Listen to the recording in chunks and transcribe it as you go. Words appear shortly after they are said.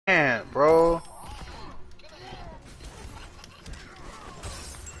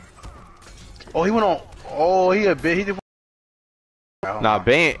Oh, he went on. Oh, he a bit. He did. Nah,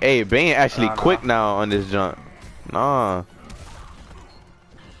 Bane. Hey, Bane actually quick now on this jump. Nah.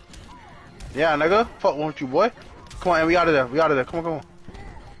 Yeah, nigga. Fuck with you, boy. Come on, and we out of there. We out of there. Come on, come on.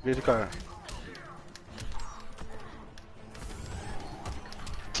 Get the car.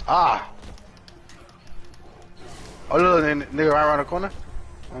 Ah. Oh, look, nigga right around the corner.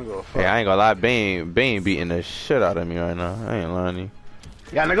 Hey, I ain't gonna lie. Bane beating the shit out of me right now. I ain't lying to you.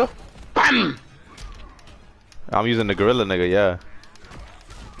 Yeah, nigga. Bam. I'm using the gorilla nigga, yeah.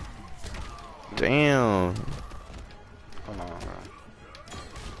 Damn. Hold on.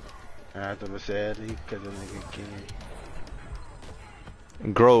 I thought it said he cause the nigga can't.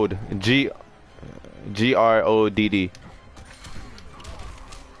 Grode. G-R-O-D-D.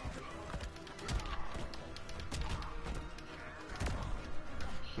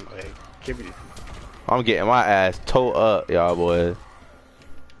 Hey, give me. I'm getting my ass towed up, y'all boys.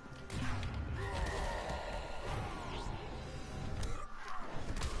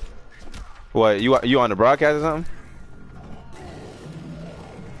 What, you on the broadcast or something?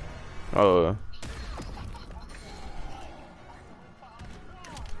 Oh.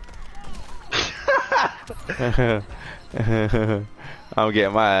 I'm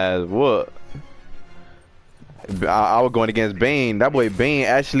getting my ass whooped. I was going against Bane. That boy Bane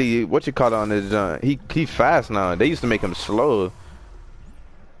actually, what you call it on this jump? He fast now. They used to make him slow.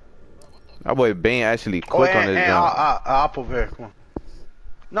 That boy Bane actually quick on this jump. I'll put here. Come on.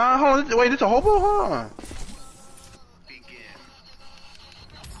 Nah, hold on. Wait, this a hobo? Hold on.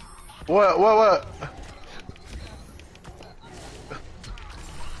 What?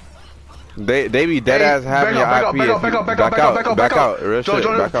 They be dead ass having your IP. Back out. Real shit.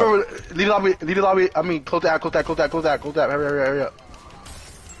 Back out. Lead the lobby. I mean, close that. Hurry up.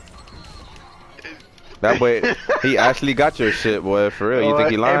 That boy, he actually got your shit, boy. For real. You think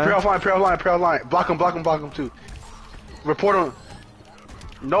he lying? Hey, prayer line. Block him too. Report him.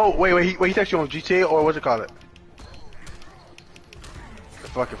 No, wait. He texted you on GTA or what's it called?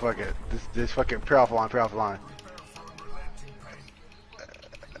 Fuck it. This fucking prayer off line.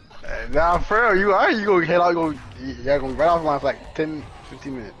 Nah, for real, you gonna head out, you're gonna right off the line for like 10,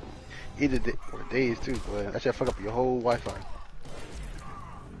 15 minutes. Either or days too, boy. That shit fuck up your whole Wi-Fi.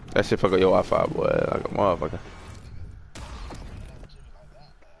 That shit fuck up your Wi-Fi, boy, like a motherfucker.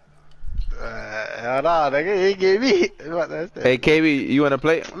 Hell nah, nigga, he gave me. Hey, KB, you wanna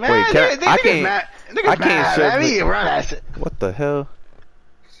play? Man, wait, I can't share. Run that shit. What the hell?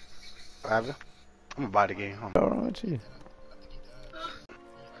 I'm gonna buy the game. What's wrong with you?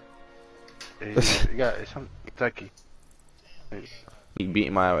 You got it's some Kentucky. He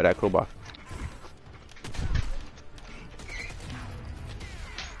beating my eye with that crowbar.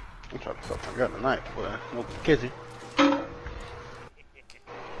 I'm trying to fuck my girl tonight, boy. No kissing. That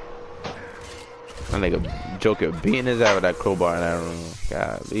nigga Joker beating his eye with that crowbar in that room.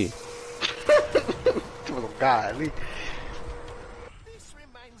 Golly. Golly.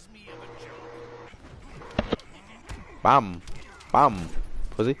 Bam.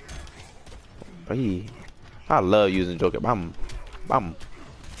 Pussy. Hey. I love using Joker. Bam.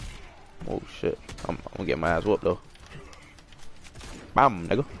 Oh shit. I'm gonna get my ass whooped though. Bam,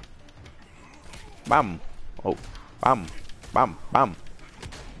 nigga. Bam. Oh. Bam. Bam. Bam.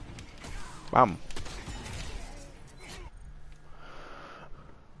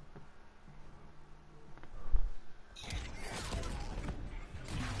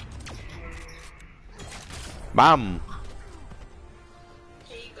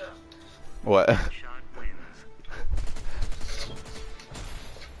 Here you go. What?